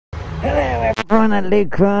Hello everyone at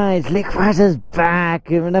Luke Rise. Luke Rise is back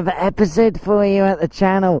with another episode for you at the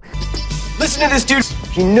channel. Listen to this dude.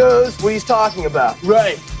 He knows what he's talking about.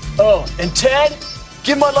 Right. Oh, and Ted,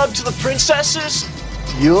 give my love to the princesses.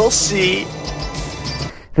 You'll see.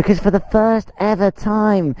 Because for the first ever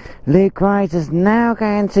time, Luke Rise is now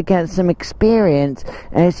going to get some experience,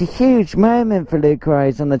 and it's a huge moment for Luke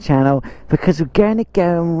Rise on the channel because we're going to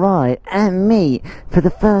go and ride and meet for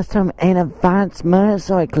the first time an Advanced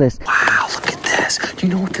Motorcyclist. Wow, look at this. Do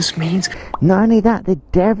you know what this means? Not only that, the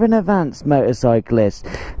Devon Advanced Motorcyclists,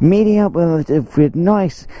 meeting up with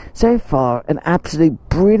nice, so far, an absolute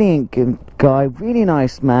brilliant guy, really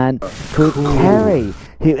nice man called Terry,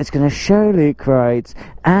 who is going to show Luke rides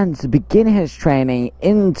and to begin his training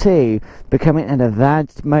into becoming an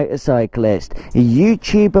advanced motorcyclist, a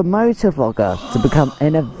YouTuber motovlogger to become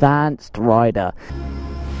an advanced rider.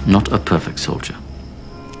 Not a perfect soldier,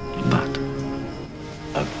 but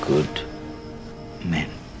a good man.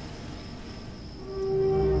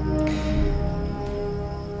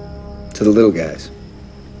 To the little guys.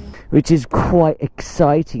 Which is quite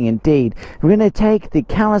exciting indeed. We're going to take the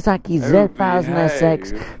Kawasaki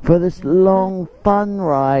Z1000SX for this long fun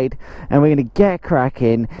ride, and we're going to get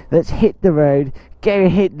cracking. Let's hit the road, go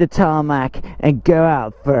hit the tarmac, and go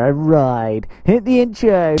out for a ride. Hit the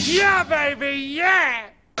intro. Yeah, baby, yeah!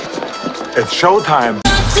 It's showtime.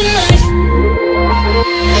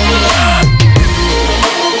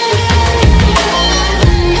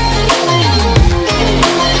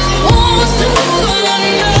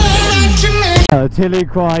 To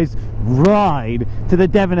Luke Rise ride to the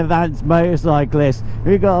Devon Advanced Motorcyclists.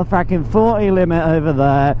 We've got a fucking 40 limit over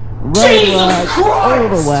there, roadworks all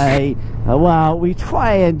the way. Well, we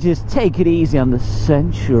try and just take it easy on the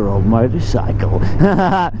sensual motorcycle,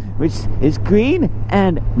 which is green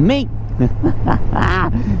and me.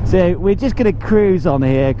 So we're just gonna cruise on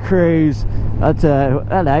here, cruise at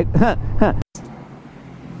hello.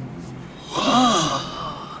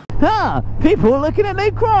 Ah, people are looking at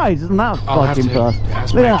Luke Rise, isn't that fucking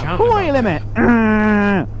fast? Look at that, 40 limit.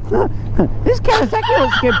 This Kawasaki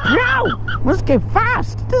wants to go pow, wants to go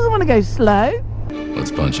fast, doesn't want to go slow.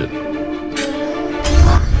 Let's punch it.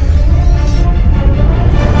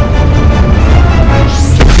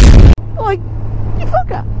 Like, you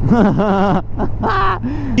fucker.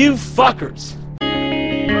 You fuckers!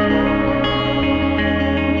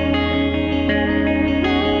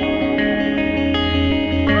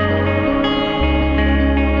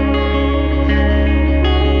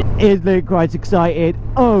 Is Luke Rise excited?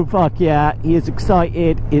 Oh fuck yeah, he is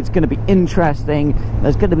excited. It's going to be interesting.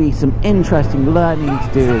 There's going to be some interesting learning to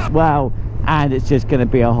do as well, and it's just going to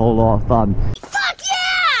be a whole lot of fun. Fuck yeah!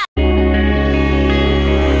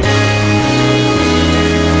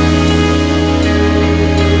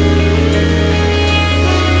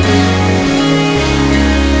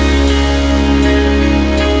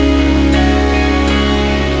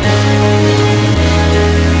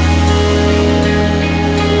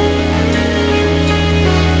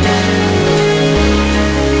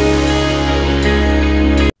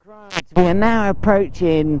 We are now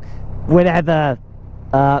approaching whatever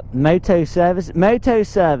moto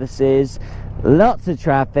services, lots of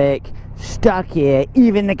traffic, stuck here.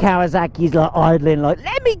 Even the Kawasaki's like idling, like,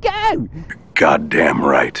 let me go! Goddamn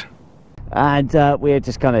right. And we're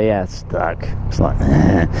just kind of, stuck. It's like,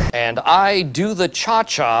 And I do the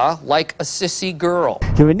cha-cha like a sissy girl.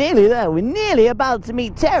 So we're nearly there. We're nearly about to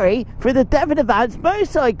meet Terry for the Devon Advanced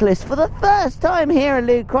Motorcyclist for the first time here at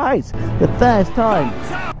Luke Rise. The first time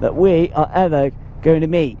that we are ever going to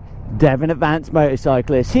meet Devon Advanced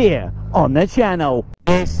Motorcyclists here on the channel.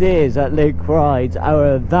 This is at Luke Rise,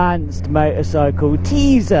 our advanced motorcycle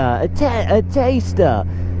teaser, a taster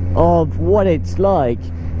of what it's like.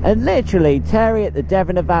 And literally, Terry at the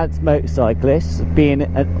Devon Advanced Motorcyclists, being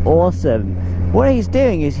an awesome, what he's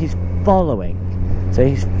doing is he's following. So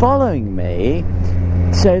he's following me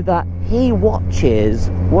so that he watches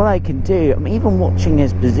what I can do. I'm even watching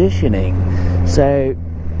his positioning. So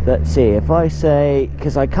let's see, if I say,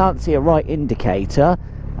 because I can't see a right indicator,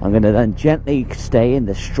 I'm going to then gently stay in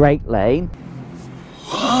the straight lane.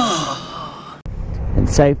 And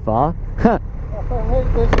so far,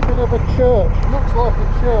 There's a bit of a church, looks like a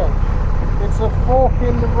church. It's a fork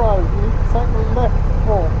in the road, you need to take the left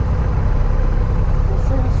fork. You'll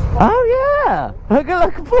see the spot. oh yeah! Look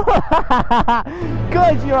for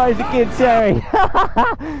God, your eyes are good, Terry.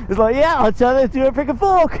 It's like, yeah, I'll tell her to do a freaking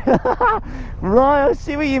fork. Right, I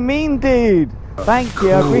see what you mean, dude. Thank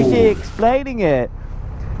you, I appreciate you explaining it.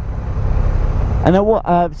 And then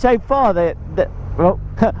what, so far, well,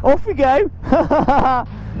 off we go.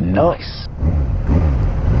 Nice.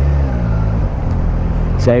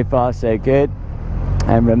 So far so good.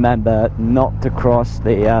 And remember not to cross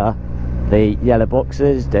the yellow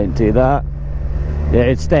boxes. Don't do that.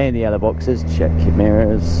 Yeah, stay in the yellow boxes. Check your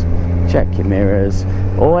mirrors. Check your mirrors.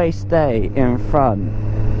 Always stay in front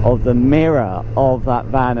of the mirror of that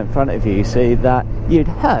van in front of you, so that you'd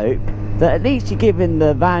hope that at least you're giving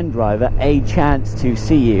the van driver a chance to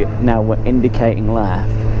see you. Now we're indicating left.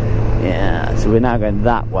 Yeah, so we're now going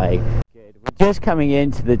that way. Good. We're just coming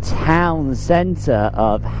into the town centre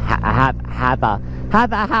of Haverley.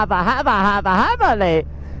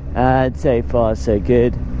 So far so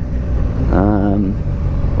good.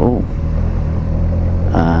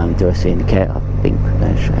 Do I see indicator? I think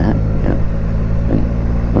that's right. Yeah.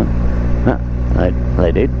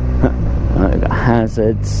 Hello, dude. We've got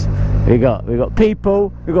hazards. We got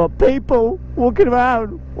people. We got people walking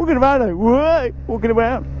around. Walking around.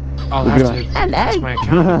 I'll have to. That's my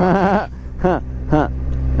account.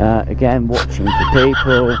 Again, watching for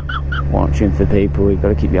people. Watching for people. You've got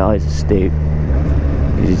to keep your eyes astute,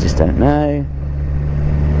 because you just don't know.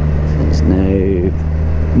 There's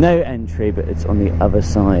no entry, but it's on the other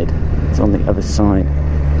side. It's on the other side.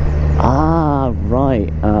 Ah, right.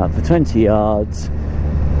 For 20 yards,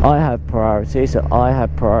 I have priority, so I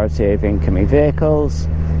have priority over incoming vehicles.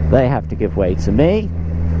 They have to give way to me.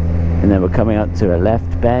 And then we're coming up to a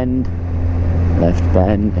left bend. Left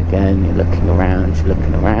bend. Again, you're looking around, you're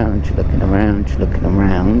looking around, you're looking around, you're looking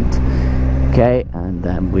around. Okay, and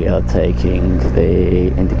then we are taking the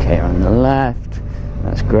indicator on the left.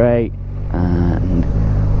 That's great. And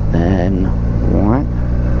then what?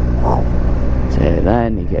 So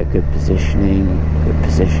then you get good positioning.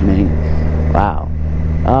 Wow.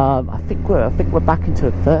 I think we're back into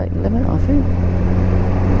a 30 limit. I think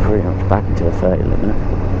we're pretty much back into a 30 limit.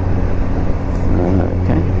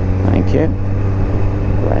 Okay, thank you.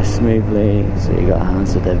 Rest smoothly. So you got a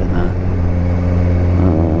hazard over there.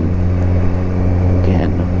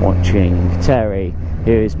 Again, watching Terry,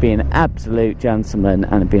 who has been an absolute gentleman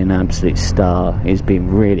and been an absolute star. He's been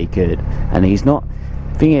really good, and he's not.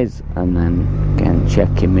 Thing is, and then again,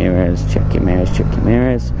 check your mirrors, check your mirrors, check your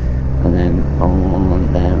mirrors, and then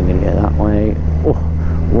on there we're gonna go that way. Oh,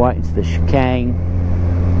 right into the chicane.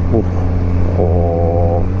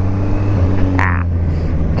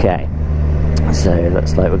 Okay, so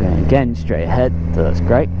looks like we're going again straight ahead. So that's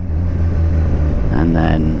great. And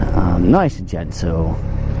then nice and gentle,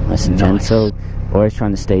 gentle. Always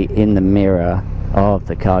trying to stay in the mirror of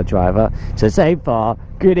the car driver. So far,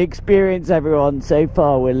 good experience, everyone. So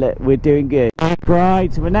far, we're doing good.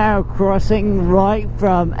 Right, we're now crossing right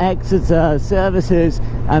from Exeter services,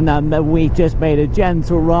 and we just made a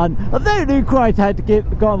gentle run. Although Luke Wright had to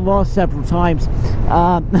gone lost several times.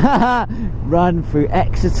 Run through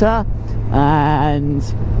Exeter, and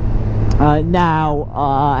now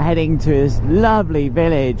heading to this lovely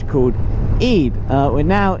village called Ebe. We're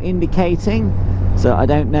now indicating. So I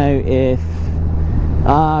don't know if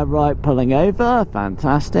right, pulling over,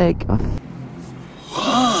 fantastic. I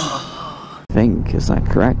think, is that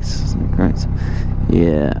correct? Is that correct?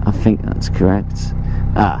 Yeah, I think that's correct.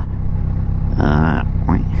 Aha.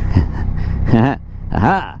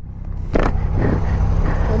 I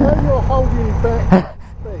know you're holding back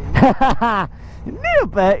speed. A little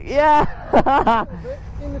bit, yeah.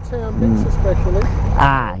 In the town bits especially.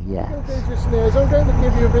 Ah, yes. What I'm going to do just now is I'm going to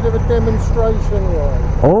give you a bit of a demonstration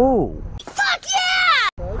ride. Oh. Fuck yeah!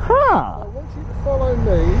 Okay? Huh. I want you to follow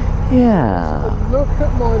me. Yeah. And look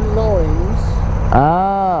at my lines.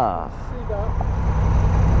 Ah. Consider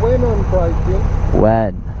when I'm braking.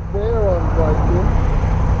 When? Where I'm braking.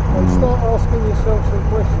 And start asking yourself some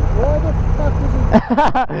questions. Why the fuck is he...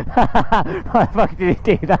 Why the fuck did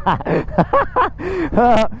he do that?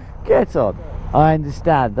 Get on. I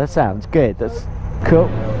understand. That sounds good. That's cool.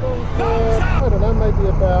 I don't know, maybe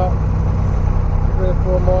about 3 or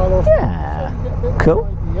 4 miles or so. Yeah. So cool.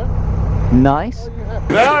 Nice.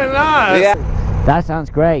 Very nice. Yeah. That sounds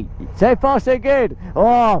great. So far, so good.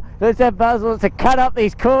 Oh, let's have Basil to cut up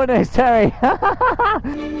these corners, Terry.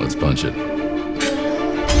 Let's punch it.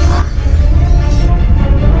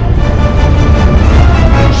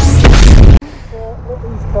 Let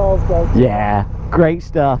these cars go. Yeah, great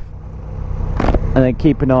stuff. And then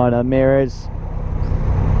keep an eye on our mirrors.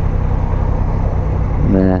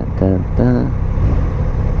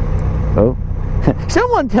 Oh,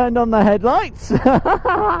 someone turned on the headlights.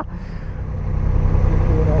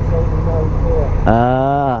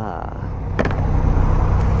 Ah.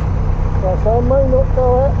 So I may not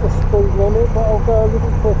go at the speed limit, but I'll go a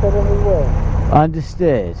little quicker than we were.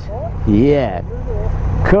 Understood. Right? Yeah.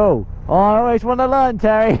 Cool. Oh, I always want to learn,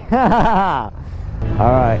 Terry.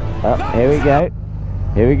 Alright, here we go.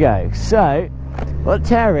 Here we go. So, what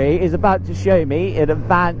Terry is about to show me, an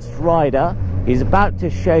advanced rider. He's about to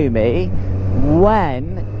show me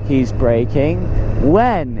when he's braking,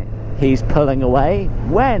 when he's pulling away,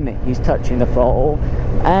 when he's touching the throttle,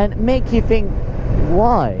 and make you think,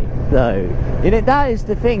 why though? You know, that is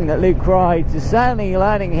the thing that Luke rides is certainly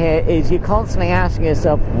learning here, is you're constantly asking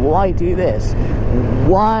yourself, why do this?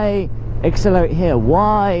 Why accelerate here?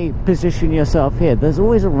 Why position yourself here? There's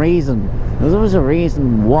always a reason. There's always a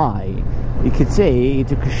reason why. You can see he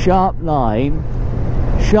took a sharp line,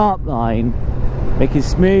 making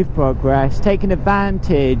smooth progress, taking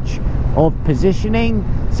advantage of positioning,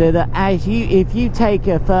 so that as if you take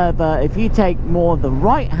more the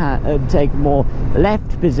right hand, take more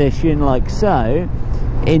left position like so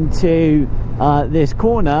into this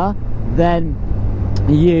corner, then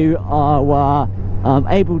you are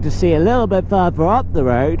able to see a little bit further up the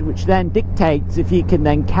road, which then dictates if you can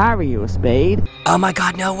then carry your speed. Oh my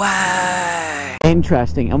god, no way!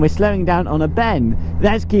 Interesting, and we're slowing down on a bend.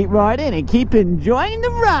 Let's keep riding and keep enjoying the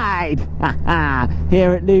ride!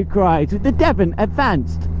 Here at Luke Rides with the Devon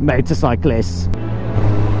Advanced Motorcyclists. Do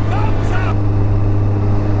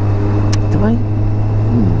I?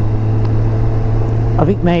 I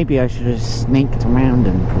think maybe I should have sneaked around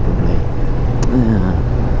him, probably.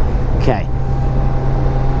 Okay.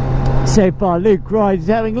 So far, Luke Rides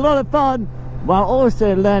having a lot of fun, while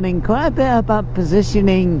also learning quite a bit about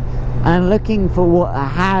positioning and looking for what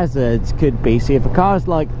hazards could be. See, if a car's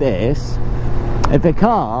like this, if a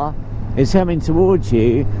car is coming towards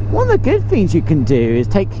you, one of the good things you can do is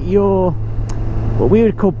take your, what we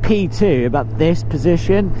would call P2, about this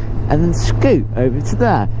position, and then scoot over to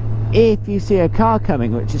there. If you see a car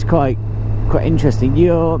coming, which is quite interesting,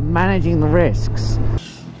 you're managing the risks.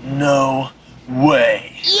 No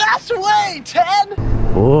way. Yes way, Ted!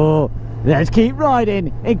 Oh, let's keep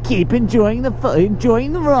riding and keep enjoying the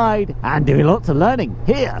ride and doing lots of learning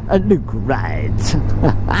here at Luke Rides.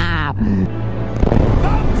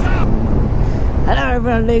 Hello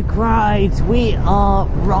everyone, Luke Rides. We are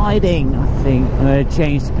riding, I think. I'm going to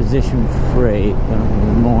change to position 3,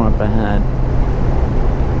 more up ahead.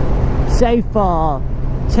 So far,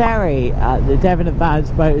 Terry at the Devon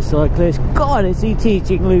Advanced Motorcyclists, God, is he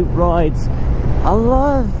teaching Luke Rides a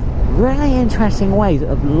lot of really interesting ways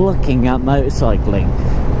of looking at motorcycling,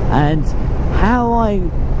 and how I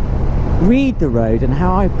read the road and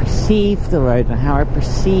how I perceive the road and how I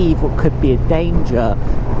perceive what could be a danger,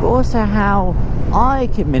 but also how I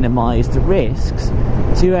can minimise the risks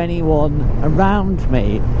to anyone around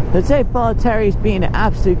me. But so far Terry's been an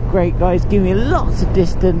absolute great guy. He's giving me lots of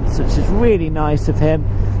distance, which is really nice of him.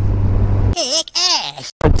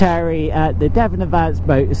 Terry at the Devon Advanced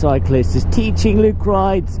Motorcyclists is teaching Luke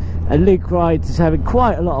Rides, and Luke Rides is having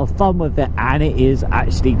quite a lot of fun with it, and it is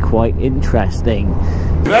actually quite interesting.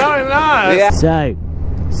 Very nice! Yeah.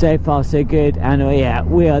 So far so good, and yeah,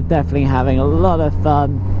 we are definitely having a lot of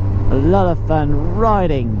fun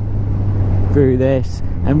riding through this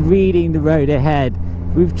and reading the road ahead.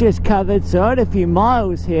 We've just covered quite a few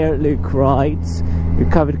miles here at Luke Rides. We've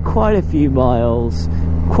covered quite a few miles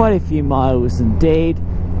indeed,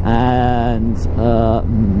 and I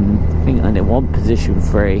think I want position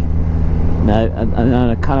 3. No, and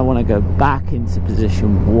I kind of want to go back into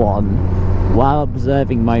position 1 while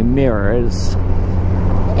observing my mirrors.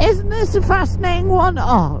 Isn't this a fascinating one?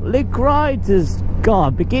 Oh, Luke Rides has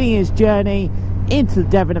gone, beginning his journey into the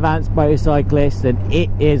Devon Advanced Motorcyclists, and it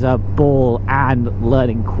is a ball and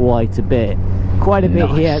learning quite a bit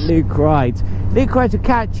here at Luke Rides. Luke Rides will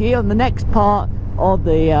catch you on the next part of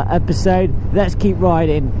the episode. Let's keep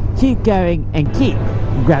riding, keep going, and keep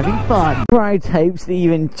having fun. Rides hopes that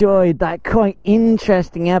you enjoyed that quite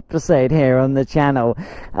interesting episode here on the channel.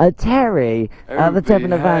 Terry, the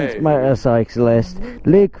Devon Advanced Motorcyclist,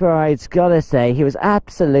 Luke Rides, gotta say, he was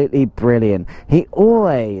absolutely brilliant. He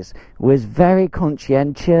always was very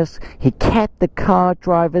conscientious. He kept the car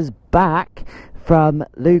drivers back from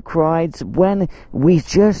Luke Rides when we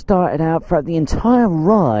just started out throughout the entire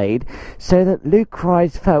ride, so that Luke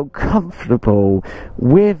Rides felt comfortable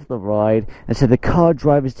with the ride, and so the car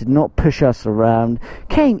drivers did not push us around,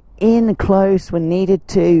 came in close when needed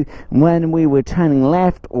to, when we were turning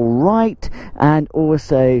left or right, and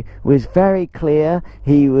also was very clear.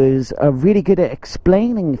 He was really good at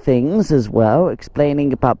explaining things as well,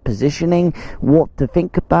 explaining about positioning, what to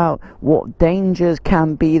think about, what dangers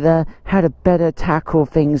can be there, how to better tackle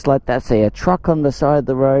things like that, say a truck on the side of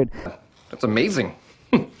the road. That's amazing.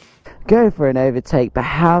 Go for an overtake, but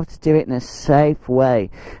how to do it in a safe way.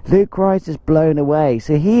 Luke Rides is blown away,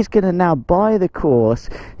 so he's going to now buy the course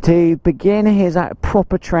to begin his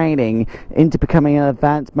proper training into becoming an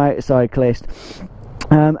advanced motorcyclist.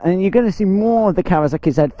 And you're going to see more of the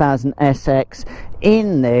Kawasaki Z1000 SX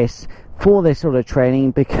in this, for this sort of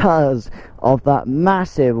training, because of that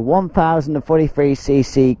massive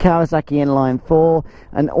 1043cc Kawasaki inline 4,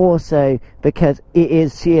 and also because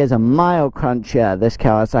she is a mile cruncher, this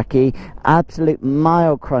Kawasaki, absolute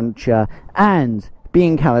mile cruncher, and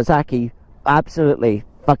being Kawasaki, absolutely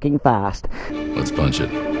fucking fast. Let's punch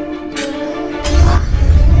it.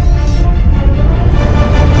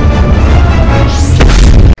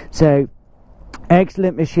 So,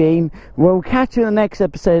 excellent machine. We'll catch you in the next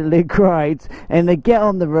episode of Luke Rides, and then get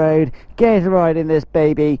on the road, get a ride in this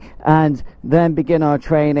baby, and then begin our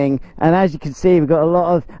training. And as you can see, we've got a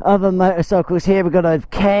lot of other motorcycles here. We've got a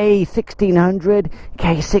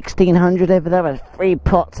K1600 over there with 3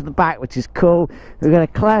 pots at the back, which is cool. We've got a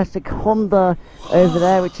classic Honda over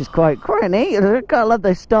there, which is quite neat. I love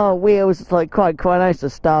those star wheels. It's like quite nice,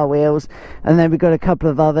 the star wheels. And then we've got a couple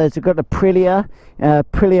of others. We've got the Aprilia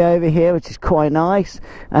over here, which is quite nice.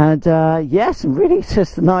 And yes, really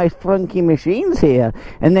just nice funky machines here.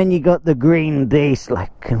 And then you got the green beast,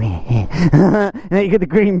 like, come here. And then you got the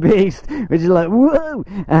green beast, which is like, whoa.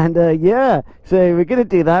 And yeah, so we're gonna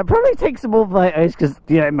do that. Probably take some more photos, because,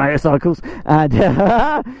 you know, motorcycles, and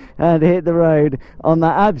and hit the road on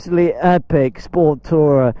that absolutely epic Sport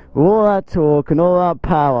Tourer with all that torque and all that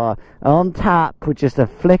power on tap with just a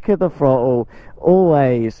flick of the throttle.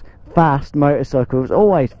 Always fast motorcycles,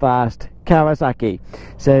 always fast Kawasaki.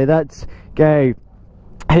 So let's go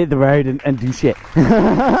hit the road and do shit.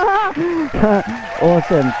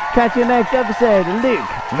 Awesome. Catch you next episode of Luke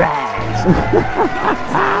Rides.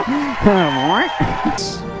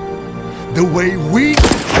 The way we...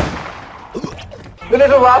 The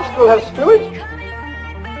little rascal has spewage?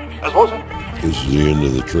 As what? This is the end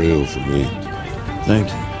of the trail for me. Thank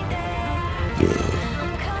you. Yeah.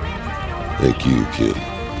 Thank you, kid.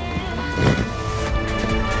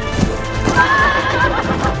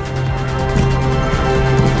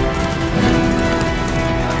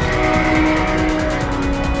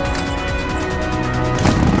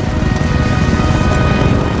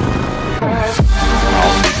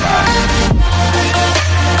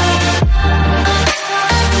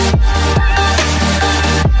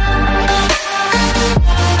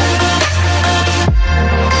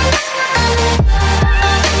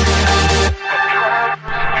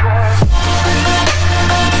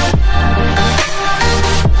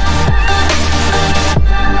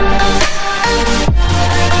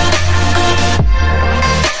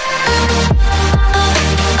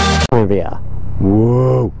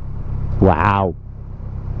 Whoa. Wow.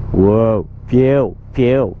 Whoa. Fuel,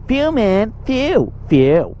 man. Fuel.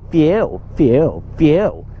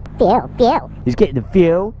 He's getting the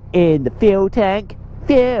fuel in the fuel tank.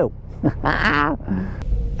 Fuel.